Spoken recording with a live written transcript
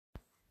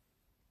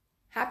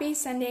Happy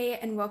Sunday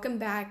and welcome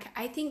back.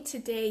 I think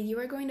today you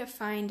are going to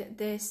find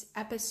this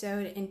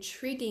episode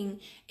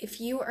intriguing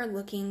if you are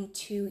looking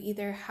to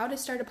either how to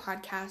start a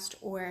podcast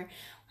or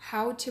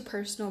how to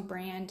personal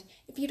brand.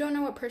 If you don't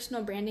know what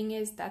personal branding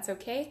is, that's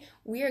okay.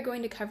 We are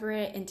going to cover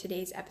it in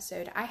today's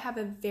episode. I have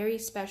a very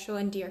special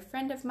and dear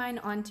friend of mine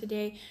on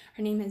today.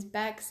 Her name is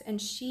Bex,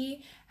 and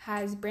she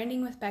has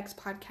Branding with Bex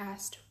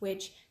podcast,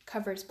 which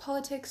covers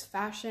politics,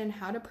 fashion,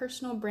 how to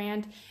personal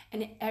brand,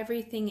 and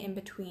everything in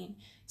between.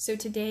 So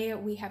today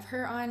we have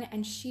her on,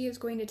 and she is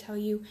going to tell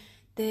you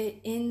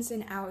the ins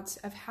and outs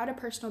of how to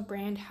personal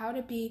brand, how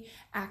to be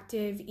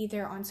active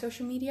either on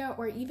social media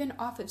or even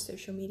off of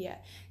social media.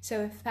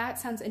 So if that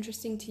sounds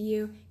interesting to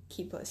you,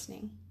 keep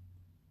listening.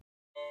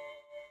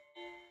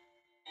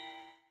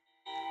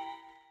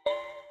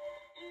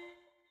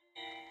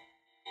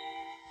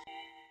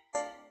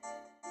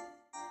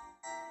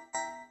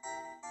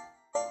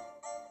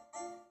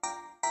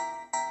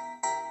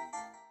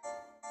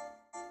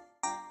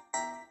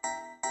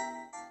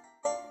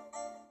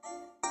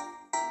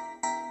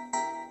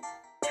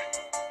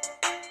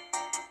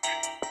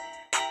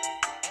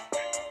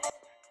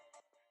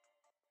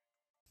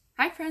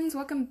 Hi friends,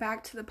 welcome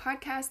back to the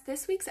podcast.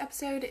 This week's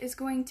episode is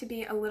going to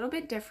be a little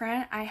bit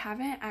different. I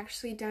haven't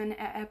actually done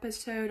an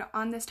episode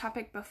on this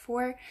topic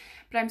before,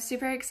 but I'm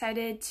super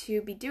excited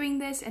to be doing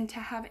this and to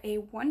have a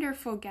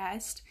wonderful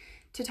guest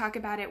to talk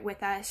about it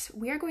with us.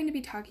 We are going to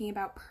be talking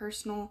about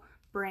personal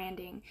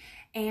branding.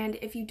 And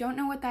if you don't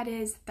know what that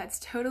is, that's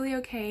totally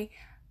okay.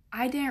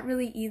 I didn't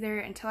really either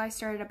until I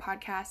started a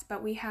podcast,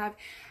 but we have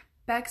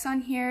Bex on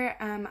here.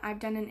 I've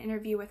done an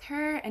interview with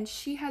her, and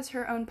she has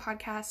her own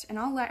podcast, and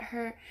I'll let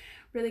her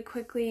really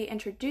quickly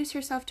introduce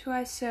herself to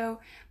us. So,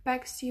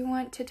 Bex, do you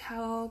want to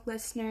tell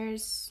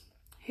listeners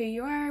who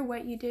you are,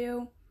 what you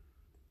do?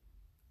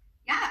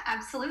 Yeah,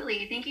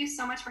 absolutely. Thank you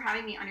so much for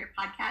having me on your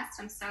podcast.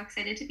 I'm so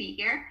excited to be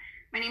here.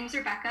 My name is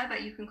Rebecca,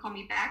 but you can call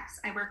me Bex.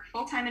 I work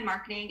full-time in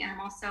marketing, and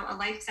I'm also a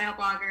lifestyle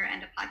blogger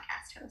and a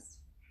podcast host.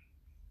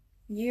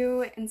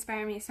 You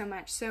inspire me so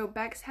much. So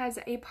Bex has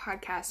a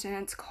podcast and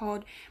it's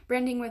called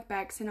Branding with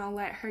Bex, and I'll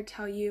let her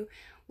tell you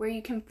where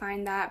you can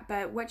find that.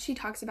 But what she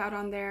talks about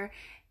on there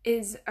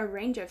is a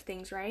range of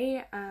things,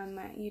 right?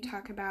 You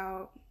talk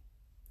about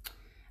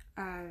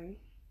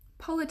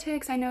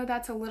politics. I know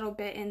that's a little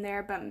bit in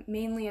there, but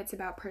mainly it's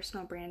about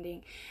personal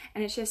branding.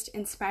 And it's just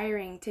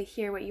inspiring to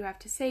hear what you have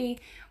to say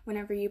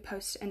whenever you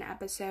post an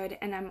episode.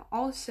 And I'm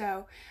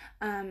also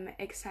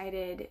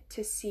excited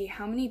to see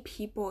how many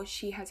people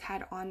she has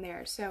had on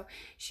there. So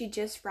she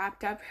just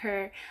wrapped up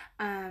her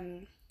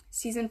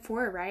season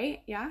 4,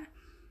 right? Yeah?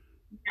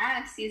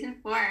 Yeah, season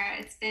 4.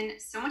 It's been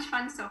so much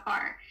fun so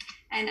far.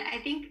 And I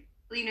think,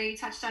 you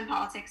touched on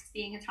politics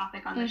being a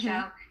topic on the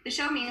show. The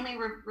show mainly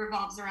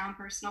revolves around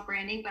personal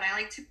branding, but I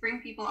like to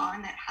bring people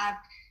on that have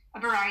a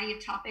variety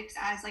of topics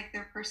as like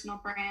their personal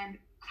brand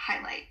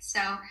highlights. So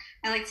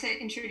I like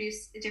to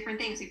introduce different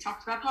things. We've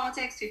talked about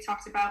politics, we've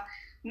talked about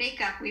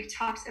makeup, we've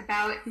talked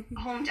about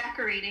home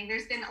decorating.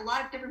 There's been a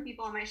lot of different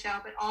people on my show,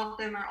 but all of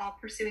them are all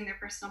pursuing their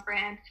personal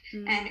brand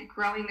and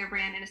growing their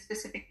brand in a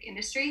specific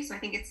industry. So I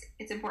think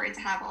it's important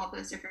to have all of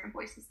those different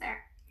voices there.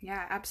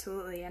 Yeah,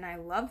 absolutely. And I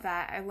love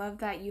that. I love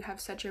that you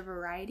have such a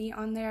variety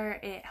on there.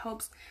 It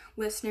helps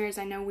listeners.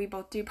 I know we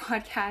both do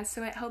podcasts,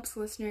 so it helps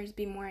listeners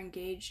be more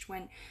engaged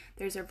when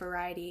there's a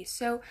variety.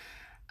 So,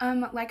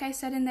 like I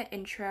said in the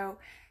intro,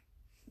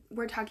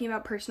 we're talking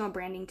about personal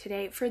branding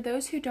today. For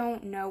those who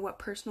don't know what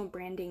personal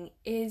branding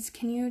is,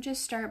 can you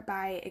just start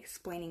by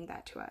explaining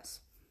that to us?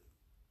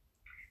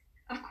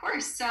 Of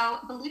course. So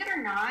believe it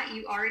or not,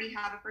 you already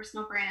have a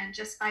personal brand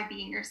just by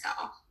being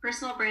yourself.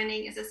 Personal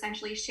branding is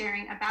essentially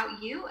sharing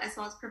about you as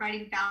well as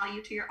providing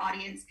value to your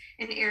audience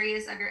in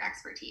areas of your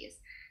expertise.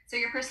 So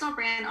your personal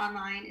brand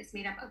online is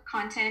made up of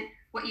content,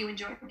 what you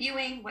enjoy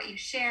viewing, what you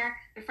share,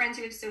 the friends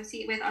you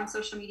associate with on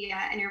social media,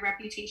 and your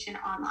reputation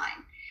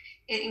online.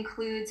 It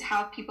includes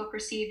how people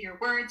perceive your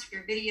words,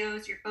 your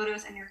videos, your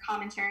photos, and your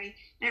commentary.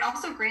 And it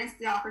also grants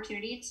the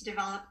opportunity to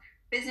develop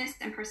business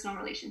and personal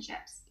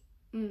relationships.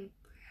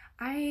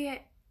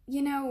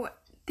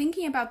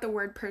 Thinking about the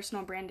word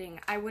personal branding,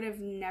 I would have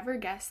never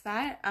guessed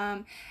that.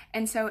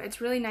 And so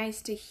it's really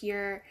nice to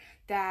hear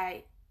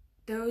that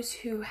those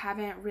who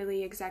haven't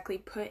really exactly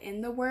put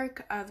in the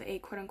work of a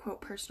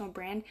quote-unquote personal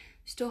brand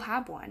still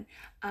have one.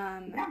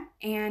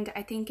 And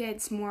I think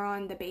it's more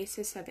on the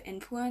basis of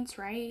influence,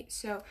 right?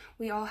 So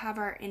we all have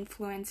our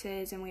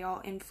influences and we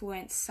all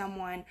influence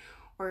someone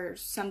or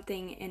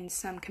something in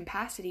some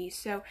capacity.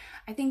 So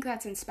I think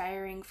that's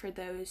inspiring for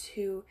those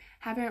who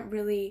haven't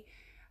really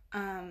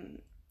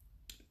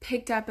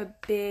picked up a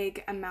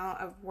big amount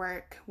of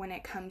work when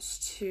it comes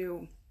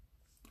to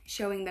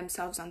showing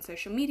themselves on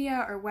social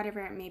media or whatever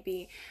it may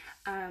be.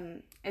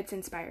 It's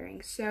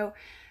inspiring. So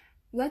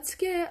let's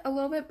get a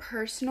little bit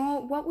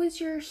personal. What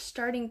was your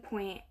starting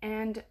point?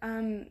 And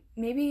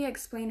maybe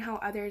explain how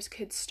others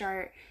could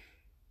start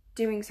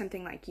doing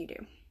something like you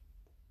do.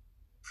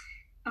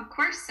 Of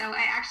course. So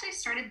I actually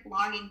started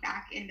blogging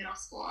back in middle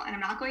school, and I'm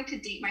not going to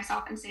date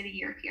myself and say the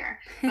year here,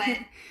 but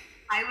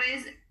I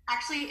was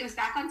Actually, it was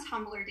back on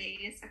Tumblr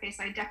days. Okay,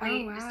 so I Oh,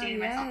 definitely just wow, dated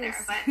myself there.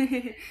 yes.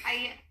 But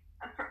I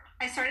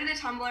I started a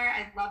Tumblr.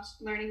 I loved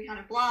learning how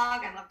to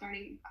blog. I loved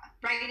learning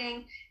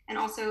writing and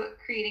also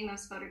creating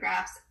those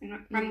photographs.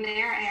 And from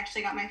there, I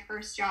actually got my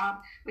first job,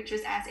 which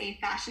was as a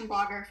fashion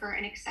blogger for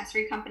an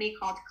accessory company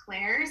called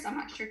Claire's. I'm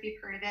not sure if you've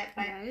heard of it,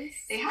 but Yes.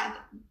 they have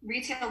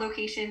retail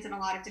locations in a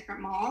lot of different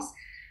malls.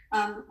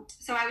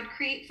 So I would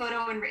create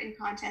photo and written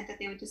content that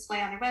they would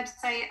display on their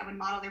website. I would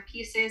model their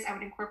pieces. I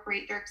would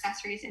incorporate their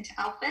accessories into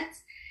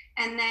outfits.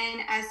 And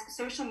then as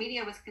social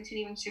media was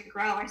continuing to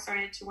grow, I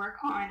started to work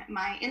on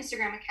my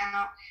Instagram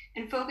account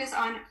and focus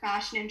on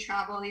fashion and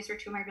travel. These were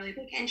two of my really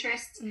big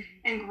interests,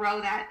 and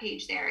grow that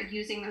page there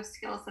using those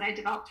skills that I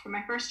developed from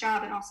my first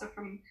job and also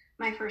from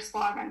my first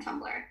blog on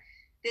Tumblr.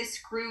 This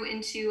grew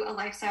into a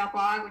lifestyle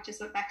blog, which is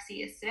what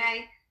Bexy is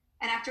today.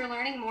 And after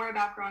learning more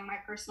about growing my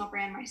personal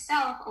brand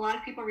myself, a lot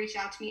of people reached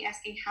out to me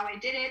asking how I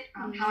did it,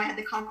 how I had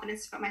the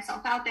confidence to put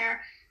myself out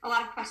there, a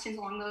lot of questions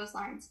along those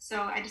lines.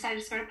 So I decided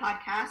to start a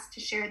podcast to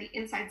share the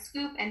inside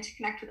scoop and to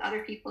connect with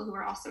other people who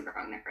are also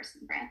growing their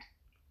personal brand.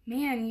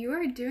 Man, you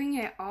are doing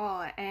it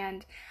all,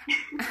 and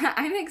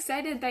I'm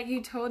excited that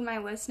you told my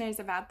listeners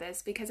about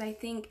this, because I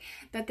think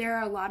that there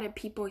are a lot of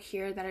people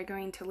here that are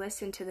going to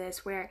listen to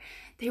this where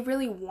they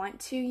really want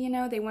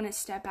to, they want to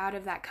step out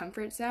of that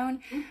comfort zone,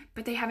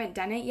 but they haven't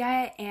done it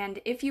yet. And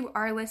if you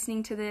are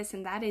listening to this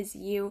and that is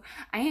you,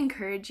 I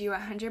encourage you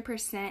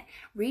 100%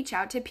 reach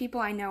out to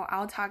people. I know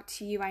I'll talk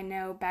to you. I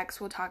know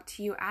Bex will talk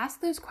to you. Ask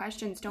those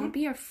questions. Don't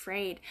be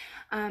afraid.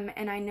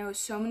 And I know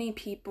so many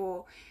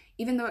people,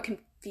 even though it can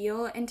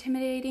feel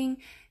intimidating,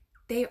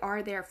 they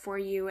are there for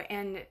you.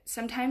 And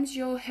sometimes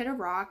you'll hit a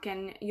rock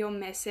and you'll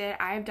miss it.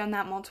 I've done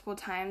that multiple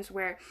times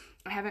where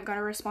I haven't got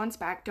a response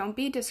back. Don't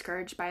be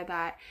discouraged by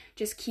that.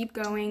 Just keep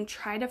going.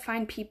 Try to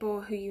find people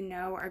who you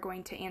know are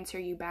going to answer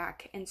you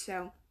back. And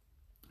so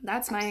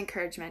that's my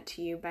encouragement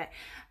to you. But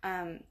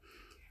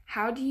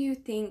how do you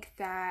think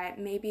that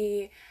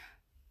maybe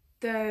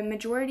the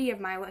majority of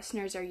my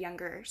listeners are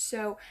younger?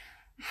 So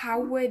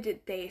how would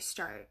they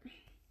start?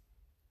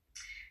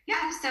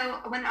 Yeah,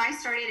 so when I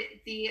started,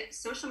 the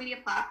social media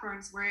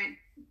platforms weren't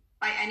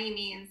by any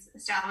means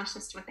established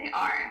as to what they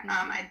are.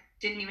 I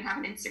didn't even have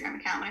an Instagram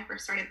account when I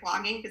first started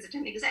blogging because it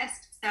didn't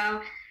exist.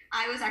 So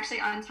I was actually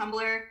on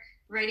Tumblr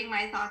writing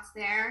my thoughts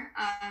there.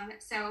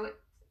 So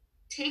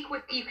take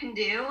what you can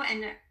do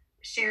and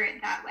share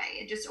it that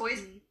way. And just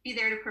always be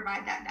there to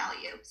provide that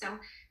value. So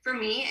for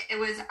me, it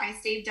was, I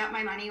saved up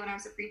my money when I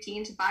was a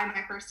preteen to buy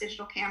my first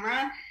digital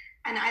camera.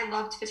 And I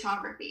loved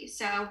photography.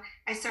 So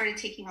I started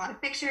taking a lot of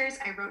pictures.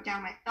 I wrote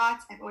down my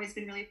thoughts. I've always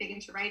been really big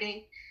into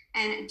writing.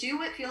 And do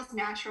what feels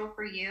natural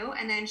for you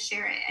and then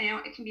share it. I know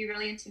it can be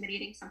really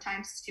intimidating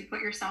sometimes to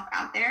put yourself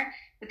out there,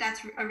 but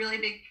that's a really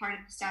big part of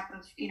the step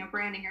of,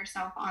 branding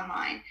yourself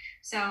online.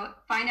 So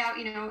find out,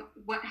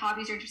 what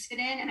hobbies you're interested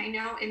in. And I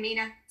know it may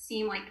not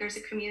seem like there's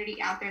a community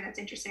out there that's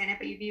interested in it,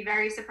 but you'd be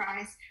very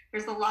surprised.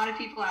 There's a lot of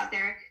people out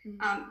there.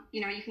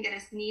 You can get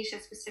as niche,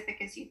 as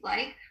specific as you'd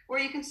like, or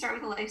you can start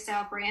with a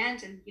lifestyle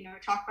brand and,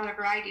 talk about a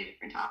variety of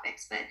different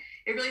topics. But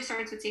it really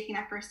starts with taking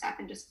that first step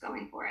and just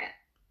going for it.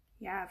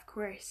 Yeah, of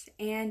course.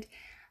 And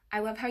I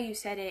love how you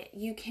said it.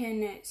 You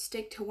can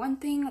stick to one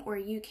thing or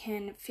you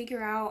can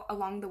figure out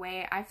along the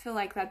way. I feel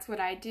like that's what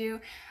I do.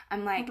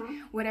 I'm like,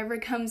 whatever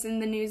comes in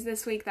the news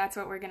this week, that's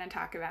what we're going to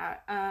talk about.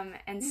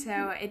 And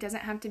so it doesn't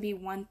have to be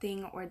one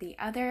thing or the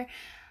other.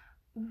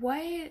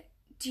 What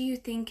do you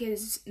think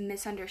is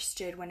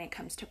misunderstood when it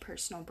comes to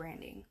personal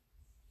branding?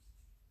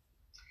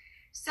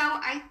 So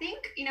I think,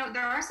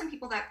 there are some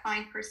people that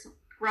find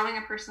growing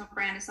a personal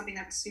brand is something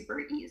that's super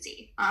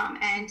easy.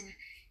 And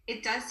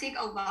it does take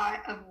a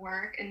lot of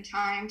work and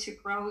time to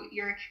grow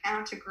your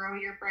account, to grow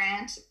your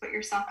brand, to put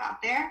yourself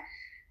out there.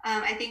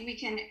 I think we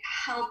can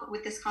help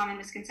with this common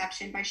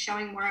misconception by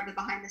showing more of the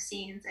behind the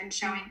scenes and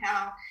showing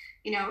how,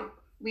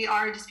 we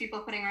are just people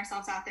putting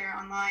ourselves out there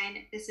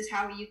online. This is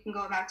how you can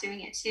go about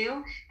doing it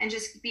too, and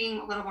just being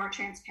a little more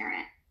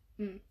transparent.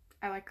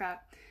 I like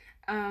that.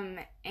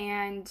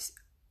 And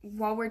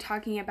while we're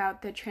talking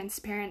about the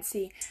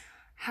transparency,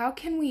 how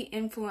can we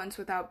influence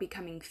without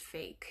becoming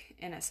fake,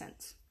 in a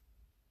sense?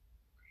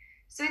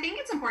 So I think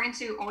it's important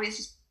to always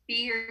just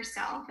be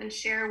yourself and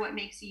share what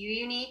makes you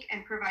unique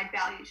and provide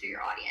value to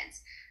your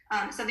audience.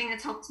 Something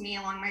that's helped me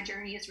along my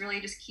journey is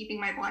really just keeping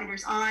my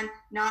blinders on,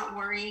 not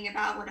worrying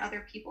about what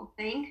other people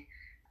think.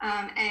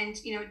 And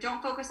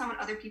don't focus on what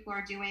other people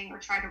are doing or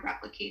try to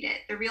replicate it.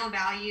 The real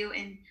value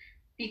in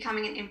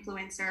becoming an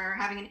influencer or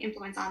having an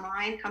influence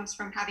online comes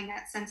from having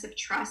that sense of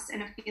trust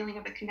and a feeling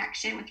of a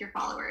connection with your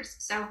followers.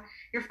 So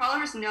your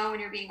followers know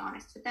when you're being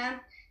honest with them.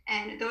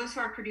 And those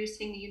who are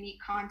producing the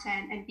unique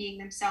content and being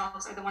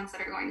themselves are the ones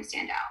that are going to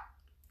stand out.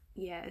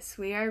 Yes,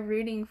 we are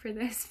rooting for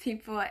those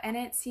people, and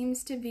it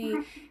seems to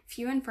be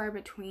few and far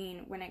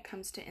between when it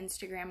comes to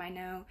Instagram. I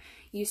know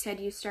you said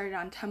you started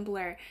on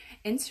Tumblr.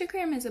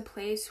 Instagram is a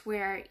place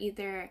where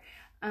either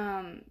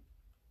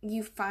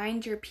you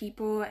find your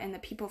people and the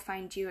people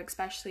find you,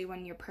 especially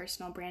when you're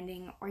personal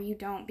branding, or you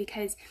don't,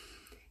 because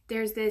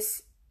there's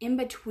this in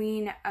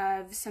between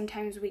of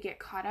sometimes we get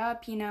caught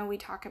up, we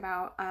talk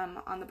about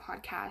on the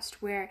podcast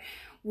where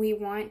we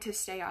want to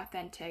stay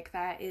authentic.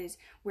 That is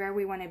where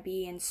we want to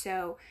be. And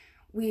so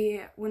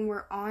when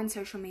we're on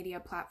social media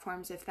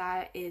platforms, if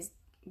that is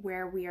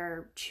where we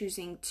are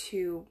choosing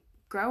to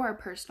grow our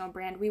personal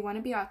brand, we want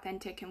to be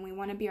authentic and we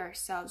want to be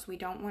ourselves. We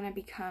don't want to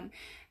become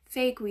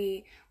fake.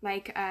 We,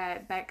 like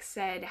Beck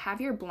said, have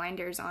your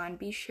blinders on.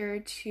 Be sure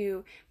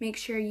to make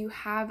sure you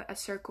have a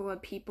circle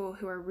of people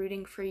who are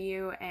rooting for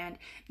you, and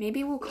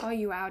maybe will call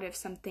you out if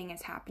something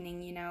is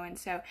happening, and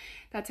so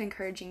that's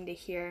encouraging to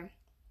hear.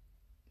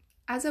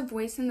 As a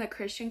voice in the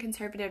Christian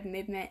conservative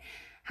movement,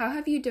 how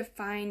have you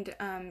defined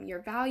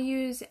your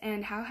values,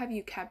 and how have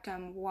you kept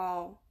them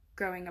while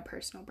growing a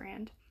personal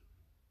brand?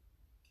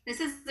 This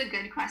is a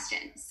good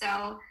question.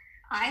 So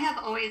I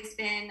have always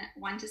been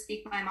one to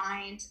speak my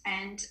mind,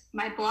 and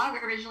my blog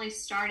originally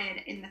started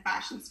in the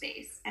fashion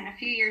space. And a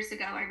few years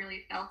ago, I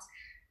really felt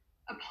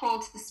a pull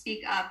to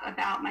speak up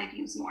about my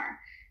views more.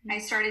 I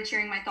started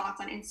sharing my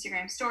thoughts on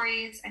Instagram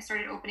stories. I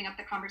started opening up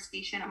the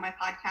conversation on my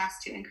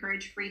podcast to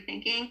encourage free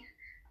thinking.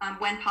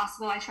 When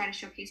possible, I try to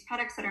showcase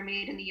products that are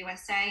made in the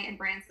USA and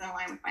brands that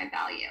align with my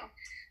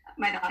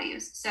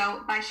values.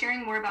 So by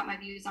sharing more about my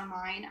views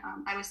online,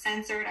 I was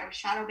censored, I was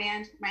shadow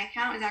banned. My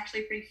account is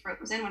actually pretty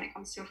frozen when it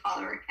comes to a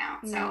follower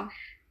account. So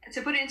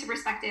to put it into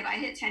perspective, I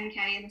hit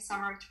 10K in the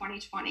summer of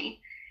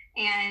 2020.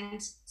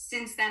 And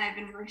since then, I've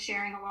been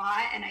sharing a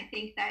lot. And I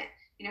think that,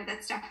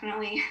 that's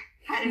definitely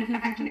had an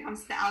effect when it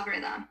comes to the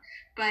algorithm.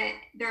 But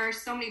there are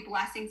so many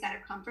blessings that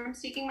have come from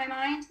speaking my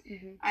mind.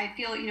 I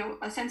feel,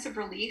 a sense of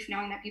relief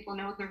knowing that people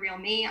know the real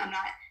me. I'm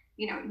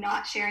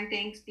not sharing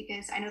things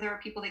because I know there are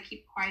people that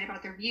keep quiet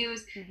about their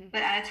views.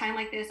 But at a time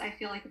like this, I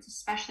feel like it's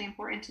especially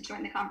important to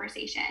join the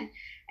conversation.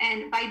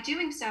 And by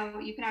doing so,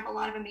 you can have a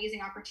lot of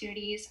amazing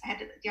opportunities. I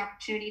had the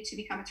opportunity to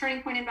become a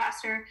Turning Point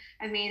ambassador.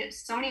 I've made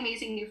so many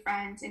amazing new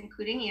friends,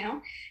 including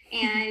you.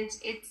 And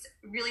it's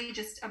really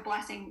just a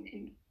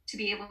blessing to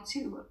be able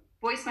to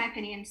voice my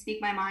opinion, speak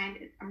my mind.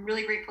 I'm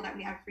really grateful that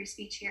we have free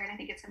speech here, and I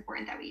think it's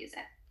important that we use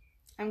it.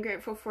 I'm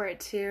grateful for it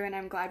too, and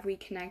I'm glad we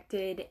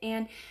connected.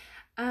 And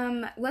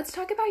let's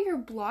talk about your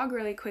blog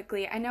really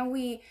quickly. I know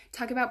we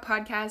talk about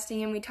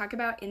podcasting and we talk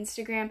about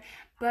Instagram,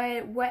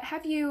 but what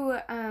have you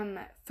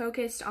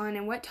focused on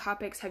and what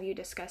topics have you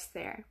discussed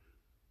there?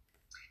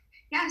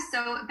 Yeah,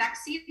 so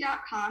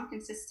Bexy.com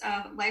consists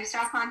of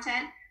lifestyle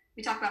content.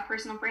 We talk about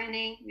personal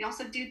branding. We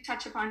also do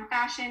touch upon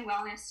fashion,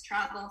 wellness,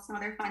 travel, some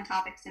other fun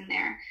topics in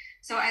there.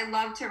 So I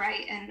love to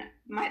write, and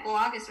my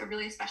blog is a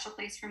really special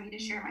place for me to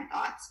share my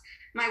thoughts.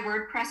 My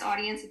WordPress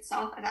audience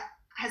itself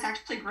has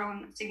actually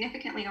grown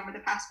significantly over the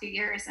past few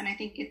years, and I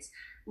think it's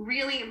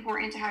really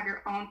important to have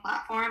your own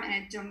platform and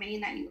a domain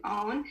that you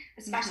own,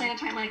 especially in a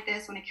time like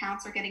this when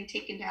accounts are getting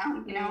taken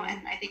down,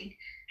 and I think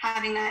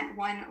having that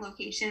one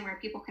location where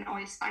people can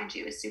always find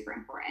you is super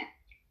important.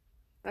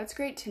 That's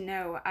great to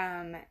know,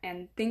 and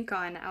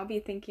I'll be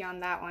thinking on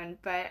that one,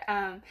 but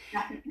always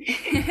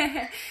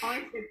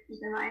good to keep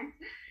in mind.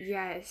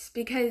 Yes,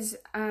 because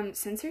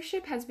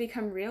censorship has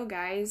become real,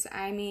 guys.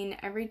 I mean,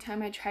 every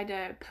time I try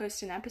to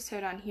post an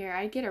episode on here,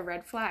 I get a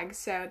red flag,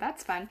 so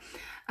that's fun.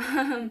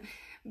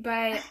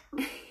 But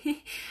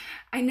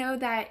I know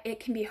that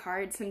it can be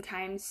hard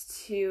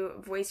sometimes to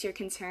voice your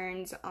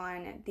concerns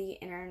on the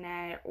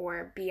internet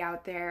or be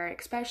out there,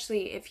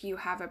 especially if you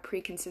have a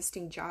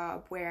pre-consisting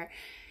job where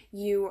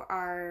you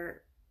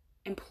are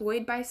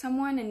employed by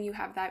someone and you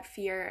have that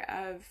fear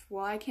of,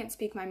 well, I can't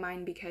speak my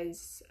mind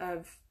because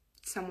of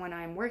someone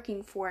I'm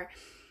working for.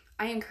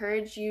 I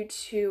encourage you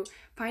to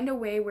find a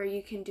way where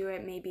you can do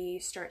it. Maybe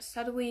start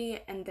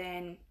subtly and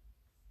then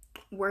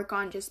work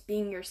on just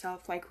being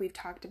yourself, like we've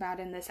talked about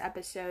in this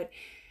episode,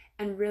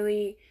 and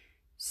really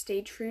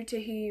stay true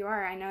to who you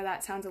are. I know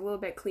that sounds a little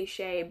bit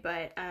cliche,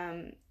 but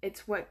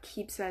it's what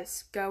keeps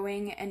us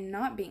going and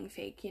not being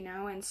fake,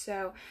 and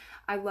so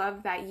I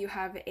love that you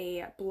have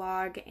a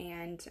blog,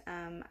 and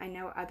I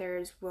know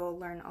others will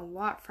learn a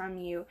lot from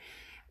you.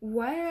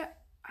 What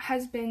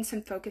has been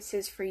some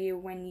focuses for you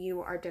when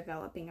you are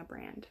developing a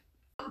brand?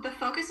 The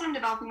focus on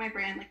developing my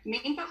brand, the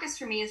main focus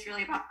for me is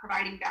really about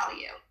providing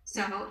value.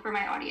 So for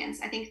my audience,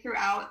 I think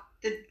throughout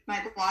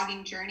my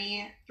blogging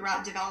journey,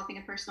 throughout developing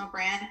a personal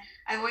brand,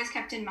 I've always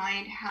kept in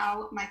mind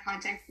how my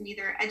content can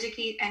either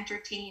educate,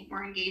 entertain,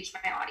 or engage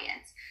my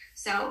audience.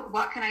 So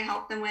what can I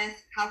help them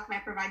with? How can I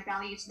provide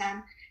value to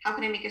them? How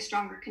can I make a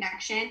stronger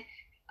connection?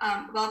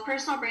 While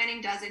personal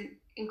branding doesn't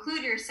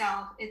include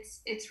yourself,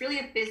 it's really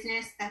a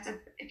business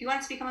if you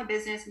want to become a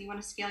business and you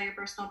want to scale your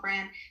personal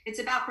brand, it's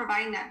about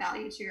providing that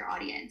value to your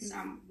audience.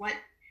 What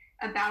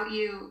about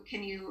you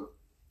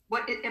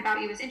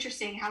is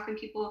interesting? How can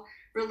people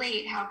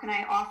relate? How can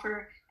I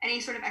offer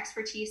any sort of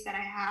expertise that I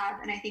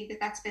have? And I think that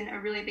that's been a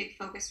really big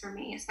focus for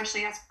me,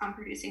 especially as I'm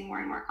producing more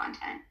and more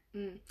content.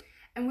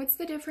 And what's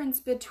the difference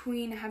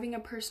between having a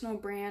personal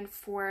brand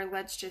for,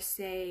 let's just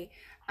say,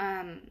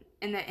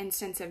 in the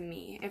instance of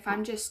me, if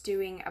I'm just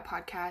doing a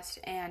podcast,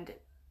 and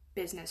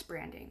business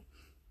branding?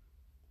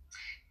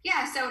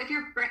 Yeah, so if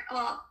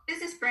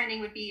business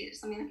branding would be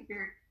something like if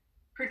you're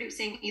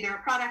producing either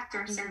a product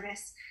or a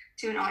service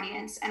to an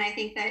audience. And I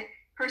think that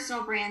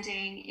personal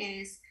branding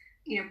is,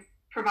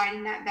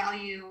 providing that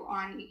value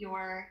on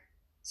your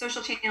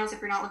social channels if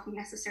you're not looking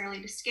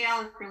necessarily to scale,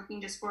 if you're looking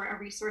just for a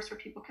resource where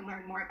people can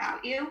learn more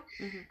about you.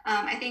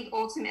 I think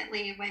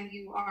ultimately when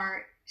you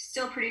are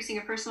still producing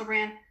a personal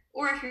brand,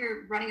 or if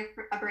you're running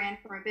a brand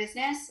for a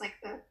business, like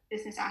the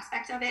business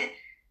aspect of it,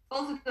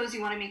 both of those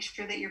you want to make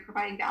sure that you're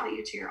providing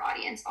value to your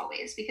audience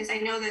always, because I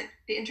know that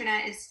the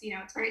internet is,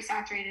 it's very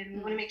saturated, and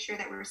we want to make sure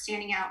that we're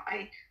standing out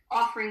by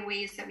offering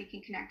ways that we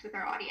can connect with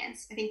our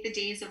audience. I think the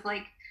days of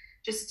like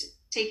just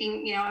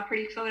taking, a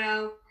pretty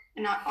photo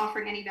and not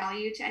offering any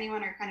value to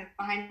anyone are kind of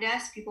behind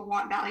us. People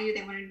want value.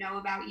 They want to know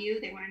about you.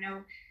 They want to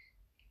know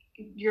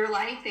your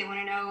life. They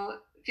want to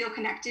feel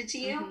connected to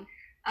you.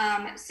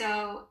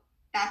 So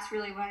that's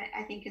really what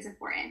I think is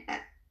important,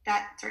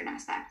 that certain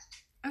aspect.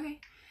 Okay.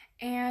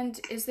 And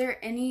is there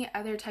any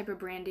other type of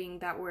branding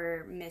that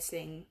we're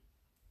missing?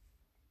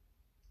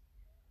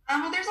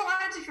 Well, there's a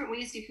lot of different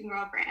ways you can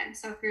grow a brand.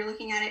 So if you're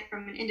looking at it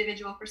from an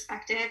individual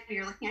perspective,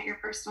 you're looking at your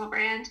personal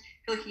brand.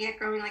 If you're looking at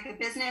growing like a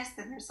business,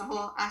 then there's a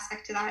whole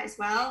aspect to that as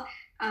well.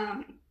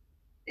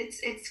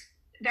 It's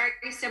very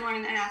similar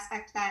in that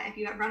aspect that if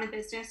you run a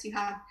business, you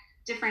have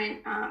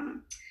different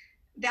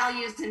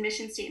values and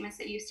mission statements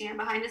that you stand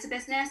behind as a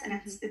business,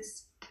 and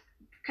it's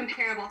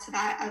comparable to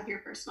that of your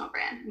personal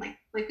brand.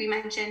 Like we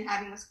mentioned,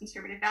 having those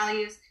conservative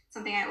values,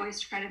 something I always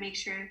try to make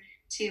sure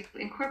to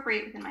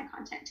incorporate within my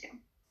content too.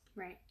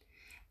 Right.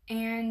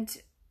 And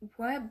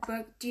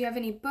do you have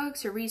any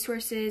books or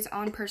resources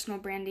on personal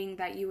branding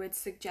that you would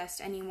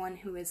suggest anyone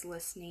who is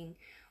listening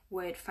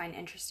would find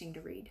interesting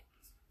to read?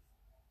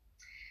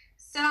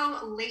 So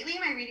lately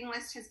my reading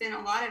list has been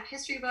a lot of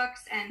history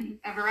books and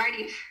a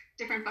variety of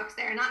different books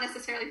there, not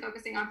necessarily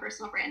focusing on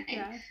personal branding.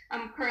 Yeah.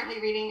 I'm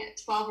currently reading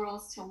 12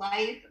 Rules to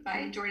Life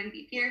by Jordan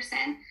B.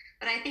 Peterson,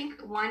 but I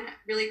think one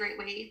really great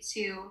way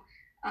to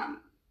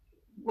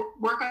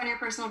work on your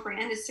personal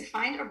brand is to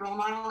find a role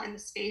model in the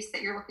space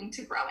that you're looking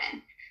to grow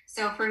in.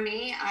 So for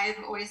me, I've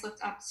always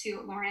looked up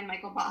to Lauren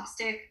Michael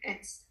Bosstick.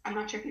 I'm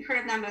not sure if you've heard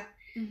of them, but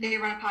they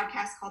run a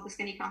podcast called The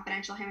Skinny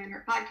Confidential, him and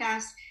her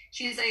podcast.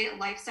 She's a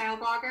lifestyle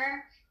blogger,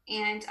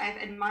 and I've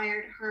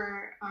admired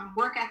her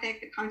work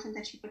ethic, the content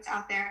that she puts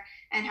out there,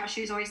 and how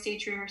she's always stayed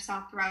true to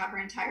herself throughout her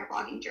entire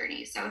blogging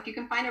journey. So if you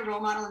can find a role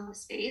model in the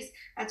space,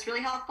 that's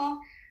really helpful.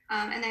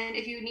 And then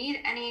if you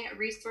need any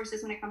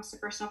resources when it comes to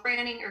personal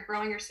branding or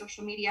growing your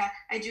social media,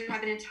 I do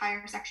have an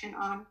entire section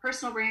on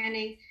personal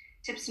branding,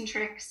 tips and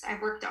tricks.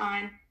 I've worked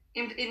on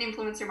in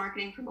influencer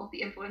marketing for both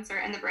the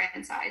influencer and the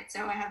brand side.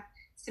 So I have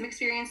some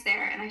experience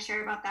there, and I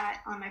share about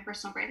that on my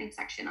personal branding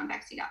section on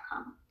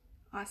Bexy.com.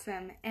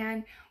 Awesome.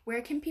 And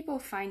where can people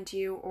find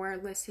you or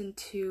listen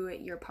to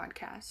your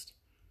podcast?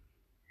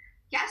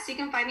 Yes, you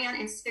can find me on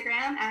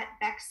Instagram at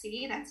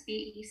Bexy, that's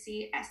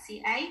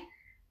BECSCA,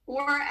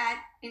 or at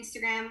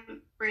Instagram,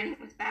 Branding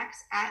with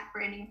Bex, at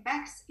Branding with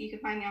Bex. You can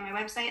find me on my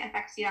website at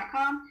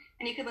Bexy.com,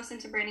 and you can listen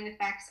to Branding with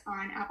Bex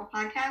on Apple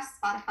Podcasts,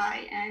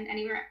 Spotify, and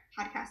anywhere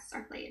podcasts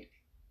are played.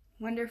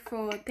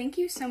 Wonderful. Thank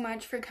you so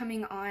much for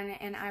coming on,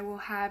 and I will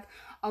have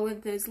all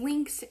of those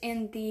links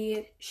in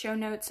the show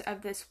notes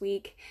of this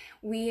week.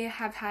 We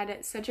have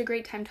had such a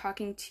great time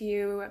talking to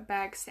you,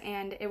 Bex,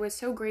 and it was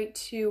so great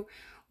to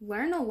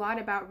learn a lot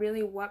about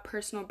really what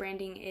personal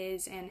branding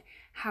is and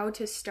how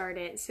to start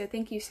it. So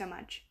thank you so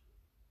much.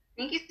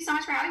 Thank you so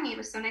much for having me. It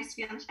was so nice to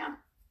be on the show.